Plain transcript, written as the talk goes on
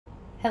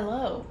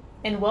Hello,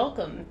 and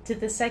welcome to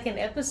the second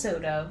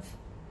episode of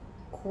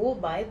Cool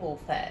Bible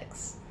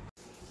Facts.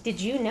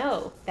 Did you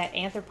know that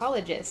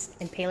anthropologists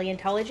and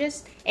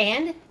paleontologists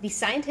and the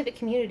scientific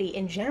community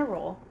in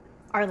general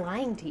are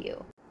lying to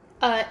you?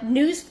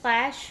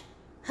 Newsflash,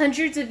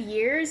 hundreds of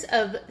years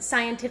of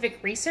scientific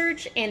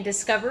research and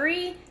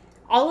discovery,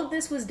 all of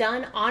this was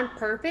done on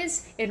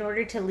purpose in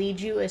order to lead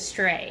you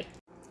astray.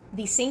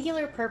 The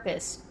singular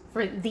purpose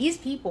for these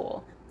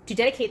people to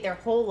dedicate their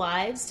whole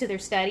lives to their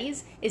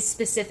studies is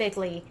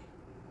specifically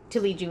to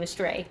lead you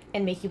astray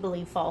and make you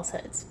believe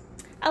falsehoods.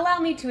 Allow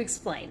me to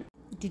explain.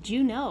 Did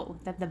you know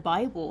that the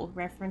Bible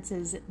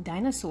references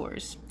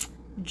dinosaurs?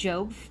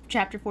 Job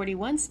chapter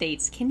 41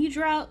 states, "Can you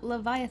draw out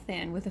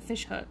Leviathan with a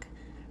fish hook,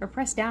 or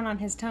press down on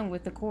his tongue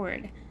with the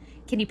cord?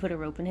 Can you put a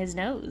rope in his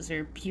nose,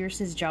 or pierce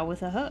his jaw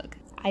with a hook?"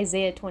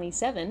 Isaiah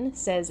 27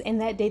 says, "In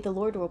that day the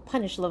Lord will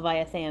punish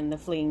Leviathan, the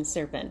fleeing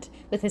serpent,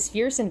 with his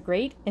fierce and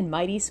great and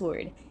mighty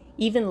sword,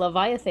 even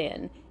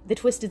Leviathan, the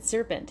twisted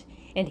serpent,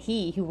 and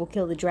he who will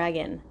kill the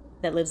dragon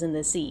that lives in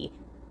the sea."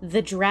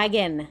 The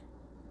dragon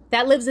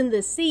that lives in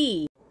the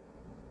sea!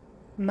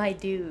 My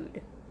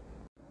dude.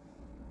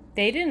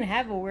 They didn't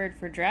have a word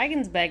for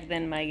dragons back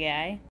then, my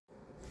guy.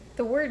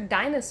 The word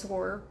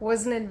dinosaur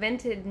wasn't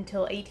invented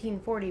until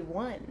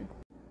 1841.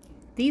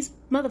 These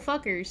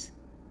motherfuckers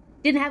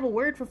didn't have a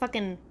word for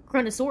fucking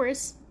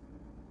Chronosaurus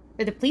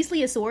or the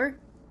plesiosaur.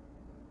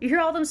 You hear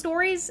all them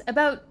stories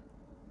about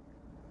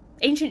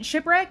ancient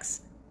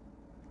shipwrecks?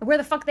 Where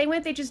the fuck they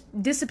went? They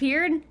just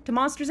disappeared to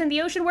monsters in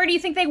the ocean? Where do you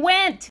think they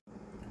went?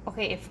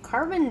 Okay, if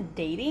carbon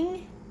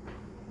dating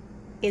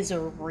is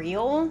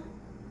real,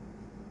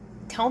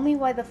 tell me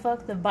why the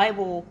fuck the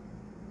Bible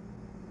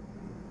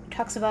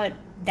talks about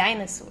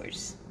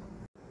dinosaurs.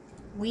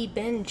 We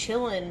been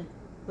chillin'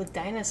 with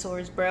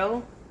dinosaurs,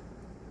 bro.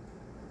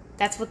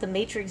 That's what the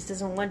Matrix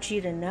doesn't want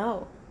you to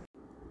know.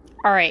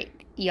 Alright,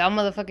 y'all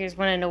motherfuckers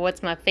wanna know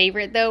what's my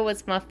favorite though?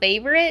 What's my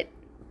favorite?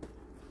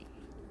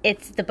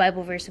 It's the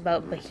Bible verse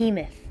about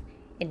Behemoth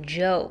in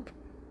Job.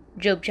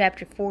 Job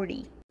chapter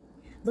 40.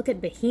 Look at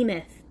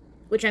Behemoth,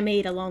 which I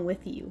made along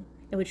with you,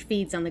 and which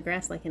feeds on the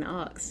grass like an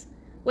ox.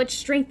 What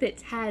strength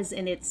it has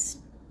in its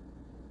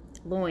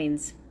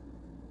loins.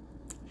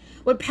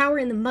 What power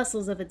in the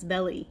muscles of its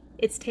belly.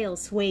 Its tail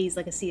sways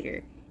like a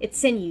cedar. Its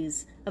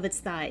sinews of its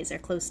thighs are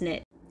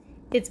close-knit.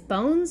 Its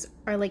bones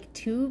are like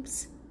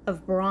tubes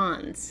of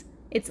bronze.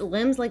 Its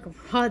limbs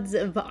like rods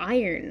of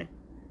iron.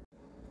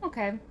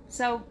 Okay,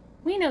 so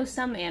we know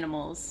some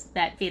animals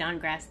that feed on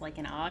grass like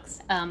an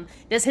ox.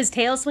 Does his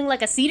tail swing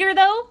like a cedar,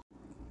 though?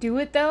 Do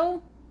it,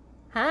 though?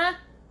 Huh?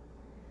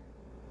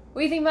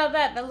 What do you think about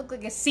that? That look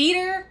like a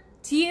cedar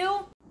to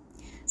you?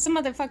 Some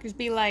motherfuckers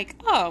be like,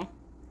 oh,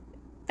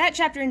 that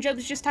chapter in Job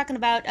is just talking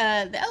about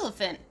the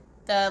elephant,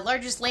 the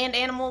largest land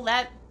animal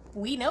that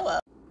we know of.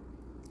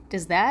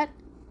 Does that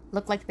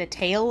look like the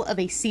tail of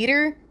a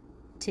cedar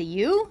to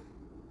you?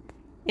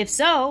 If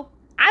so,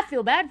 I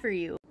feel bad for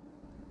you.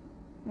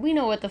 We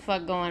know what the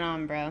fuck going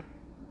on, bro.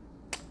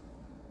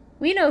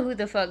 We know who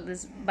the fuck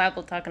this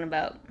Bible talking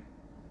about.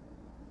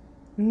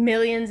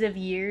 Millions of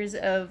years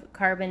of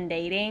carbon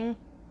dating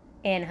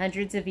and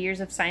hundreds of years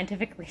of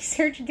scientific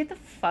research. Get the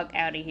fuck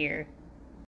out of here.